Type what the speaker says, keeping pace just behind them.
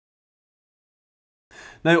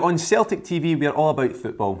Now on Celtic TV we're all about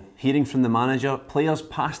football, hearing from the manager, players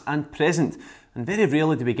past and present, and very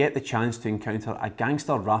rarely do we get the chance to encounter a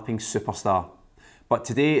gangster rapping superstar. But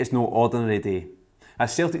today is no ordinary day,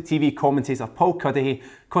 as Celtic TV commentator Paul Cuddihy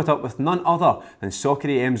caught up with none other than Soccer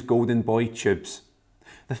AM's golden boy Tubes.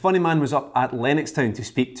 The funny man was up at Lennoxtown to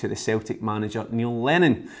speak to the Celtic manager Neil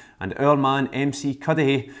Lennon, and our man MC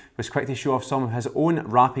Cuddihy was quick to show off some of his own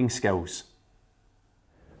rapping skills.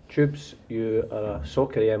 Tubes, you are a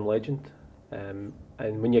Soccer AM legend, and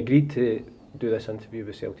when you agreed to do this interview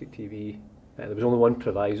with Celtic TV, there was only one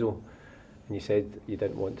proviso, and you said you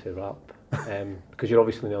didn't want to rap, because you're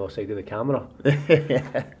obviously on the other side of the camera.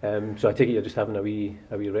 So I take it you're just having a wee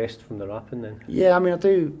rest from the rapping then? Yeah, I mean I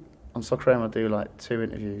do, on Soccer AM I do like 2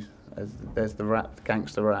 interviews. There's the rap, the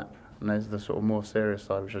gangster rap, and there's the sort of more serious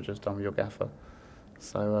side which I've just done with your gaffer.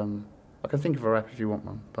 So I can think of a rap if you want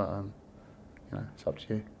one, but you know, it's up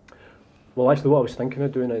to you. Well, actually, what I was thinking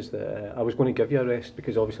of doing is that I was going to give you a rest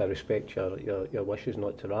because obviously I respect your wishes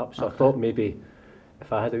not to rap. So okay. I thought maybe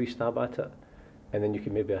if I had a wee stab at it, and then you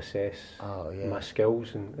could maybe assess my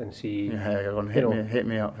skills and see. Yeah, go on, hit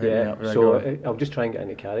me up. So I'll just try and get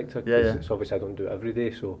into character because yeah. it's obviously I don't do it every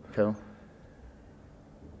day. So cool.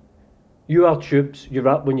 You are Tubes. You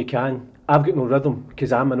rap when you can. I've got no rhythm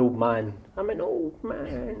because I'm an old man. I'm an old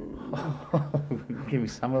man. Give me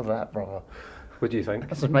some of that, brother. What do you think?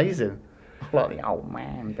 That's amazing. I like the old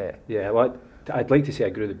man bit. Yeah, well, I'd like to say I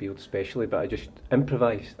grew the beard especially, but I just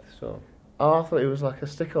improvised, so. Oh, I thought it was like a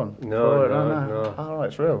stick-on. No. Oh, right,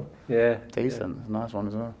 it's real. Yeah. Decent. It's a nice one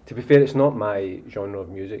as well. To be fair, it's not my genre of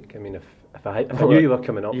music. I mean, if I knew you were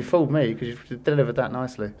coming up... You fooled me, because you delivered that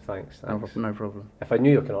nicely. Thanks. No problem. If I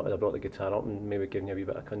knew you were coming up, I'd have brought the guitar up and maybe given you a wee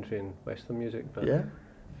bit of country and western music. But yeah.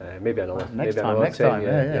 Maybe another. Next time.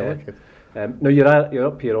 Yeah, wicked. No, you're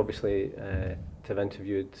up here, obviously, to have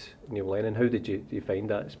interviewed Neil Lennon. How did you find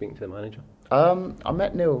that, speaking to the manager? I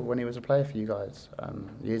met Neil when he was a player for you guys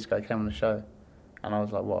years ago. He came on the show, and I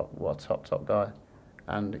was like, what a top guy,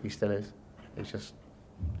 and he still is. He's just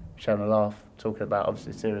showing a laugh, talking about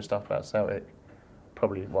obviously serious stuff about Celtic,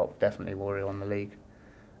 probably definitely worry on the league,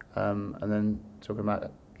 and then talking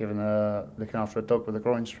about looking after a dog with a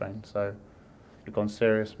groin strain. So we've gone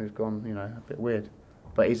serious, we've gone a bit weird,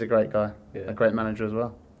 but he's a great guy, a great manager as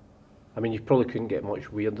well. I mean, you probably couldn't get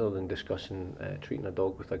much weirder than discussing treating a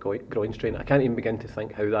dog with a groin strain. I can't even begin to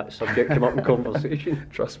think how that subject came up in conversation.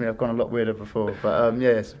 Trust me, I've gone a lot weirder before. But yeah,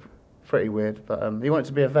 it's pretty weird. But he wanted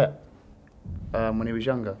to be a vet when he was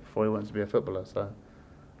younger, before he wanted to be a footballer. So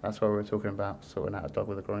that's why we were talking about sorting out a dog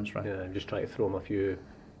with a groin strain. Yeah, I'm just trying to throw him a few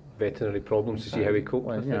veterinary problems to see how he coped.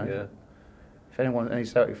 Well, if any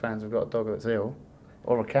Celtic fans have got a dog that's ill,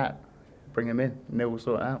 or a cat, bring him in. Neil will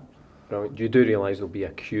sort it out. Right. You do realise there'll be a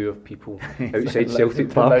queue of people outside Celtic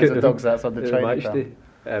Park loads of dogs outside the training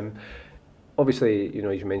ground. Obviously,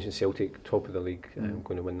 as you mentioned, Celtic top of the league,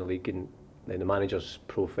 going to win the league, and then the manager's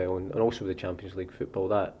profile, and also the Champions League football,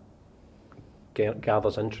 that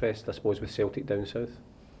gathers interest, I suppose, with Celtic down south.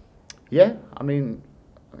 Yeah, I mean,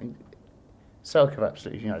 Celtic have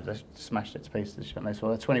absolutely, they smashed it to pieces, shouldn't they? So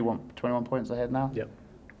they're 21 points ahead now. Yep.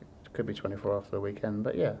 It could be 24 after the weekend,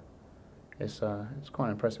 but yeah. It's quite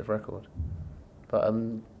an impressive record, but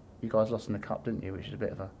you guys lost in the cup, didn't you? Which is a bit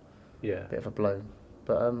of a blow.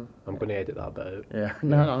 But I'm going to edit that bit out. Yeah,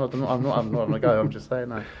 no, I'm not going to go. I'm just saying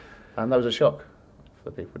that. That was a shock for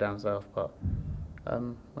the people down south, but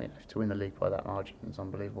to win the league by that margin is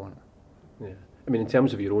unbelievable, isn't it? Yeah. I mean, in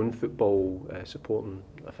terms of your own football supporting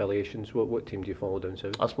affiliations, what team do you follow down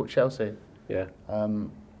south? I support Chelsea. Yeah.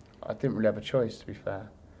 I didn't really have a choice, to be fair.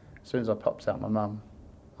 As soon as I popped out my mum,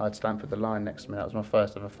 I had Stamford the Lion next to me. That was my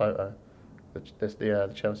first ever photo.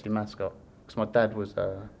 The Chelsea mascot. Because my dad was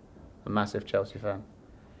a massive Chelsea fan.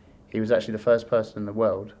 He was actually the first person in the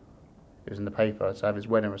world, it was in the paper, to have his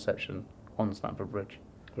wedding reception on Stamford Bridge.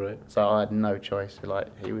 Right. So I had no choice.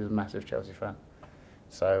 He was a massive Chelsea fan.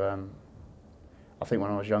 So I think when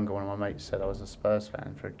I was younger, one of my mates said I was a Spurs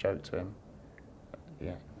fan for a joke to him.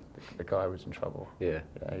 Yeah, the guy was in trouble. Yeah.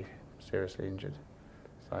 Yeah, he was seriously injured.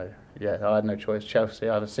 So yeah, I had no choice. Chelsea,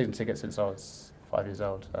 I had a season ticket since I was 5 years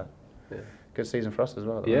old. So yeah. Good season for us as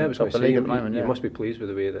well. Yeah, it was top of the league at the moment. You must be pleased with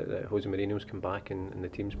the way that Jose Mourinho's come back and the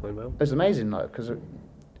team's playing well. It's amazing, though, because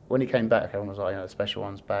when he came back, everyone was like, the special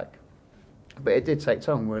one's back. But it did take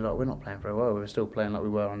time. We're not playing very well. We were still playing like we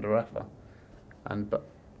were under Rafa. But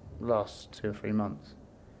last 2 or 3 months,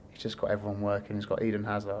 he's just got everyone working. He's got Eden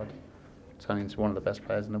Hazard turning into one of the best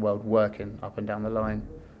players in the world, working up and down the line.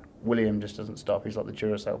 William just doesn't stop. He's like the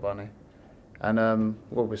Duracell bunny. And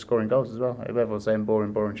we're scoring goals as well. Everyone's saying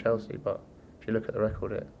boring Chelsea, but if you look at the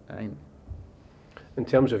record, it ain't. In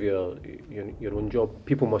terms of your own job,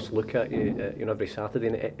 people must look at you, every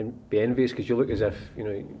Saturday and be envious, because you look as if,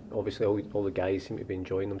 obviously all the guys seem to be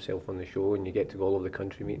enjoying themselves on the show, and you get to go all over the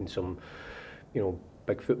country meeting some,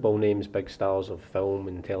 big football names, big stars of film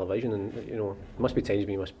and television, and there must be times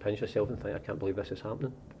when you must pinch yourself and think, I can't believe this is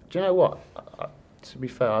happening. Do you know what? To be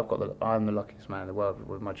fair, I'm the luckiest man in the world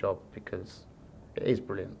with my job, because it is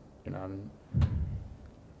brilliant.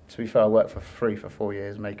 To be fair, I worked for free for 4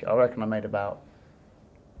 years. I reckon I made about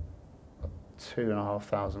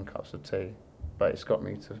 2,500 cups of tea, but it's got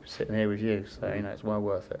me to sitting here with you, so it's well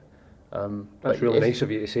worth it. That's really nice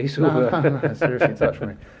of you to say so. No, seriously, touch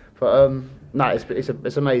me. But no,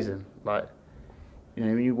 it's amazing. Like,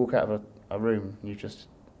 when you walk out of a room, and you've just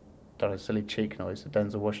done a silly cheek noise to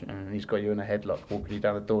Denzel Washington, and he's got you in a headlock, walking you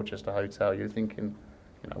down the Dorchester Hotel. You're thinking,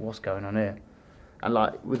 what's going on here? And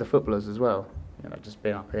like with the footballers as well, just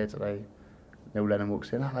being up here today, Neil Lennon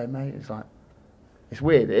walks in, hello mate. It's like, it's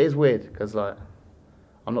weird. It is weird, because like,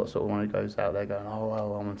 I'm not sort of one who goes out there going, oh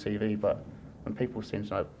well, I'm on TV, but when people seem to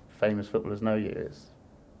know famous footballers know you,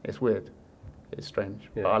 it's weird. It's strange,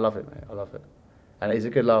 but I love it, mate. I love it, and it's a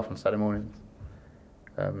good laugh on Saturday mornings.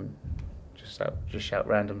 Just shout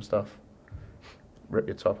random stuff, rip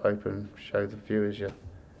your top open, show the viewers your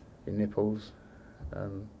nipples,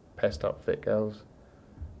 pest up fit girls.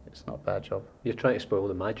 It's not a bad job. You're trying to spoil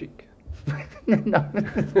the magic. No,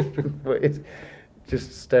 but it's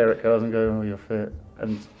just stare at girls and go, oh, you're fit,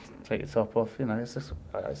 and take your top off. It's just,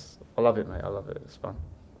 I love it, mate. I love it. It's fun.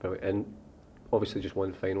 And obviously, just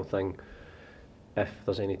one final thing. If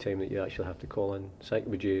there's any time that you actually have to call in sick,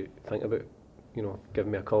 would you think about,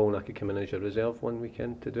 giving me a call and I could come in as your reserve one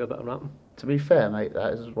weekend to do a bit of rapping? To be fair, mate,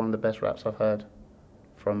 that is one of the best raps I've heard.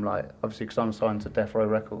 From obviously, because I'm signed to Death Row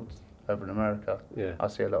Records over in America. Yeah. I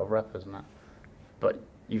see a lot of rappers and that, but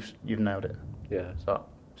you've nailed it. Yeah. So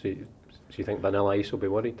you think Vanilla Ice will be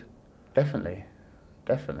worried? Definitely.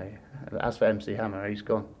 As for MC Hammer, he's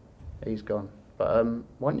gone. But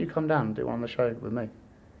why don't you come down and do one on the show with me?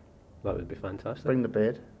 That would be fantastic. Bring the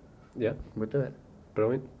beard. Yeah. We'll do it.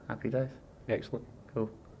 Brilliant. Happy days. Excellent. Cool.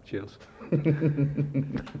 Cheers.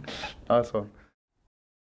 Nice one.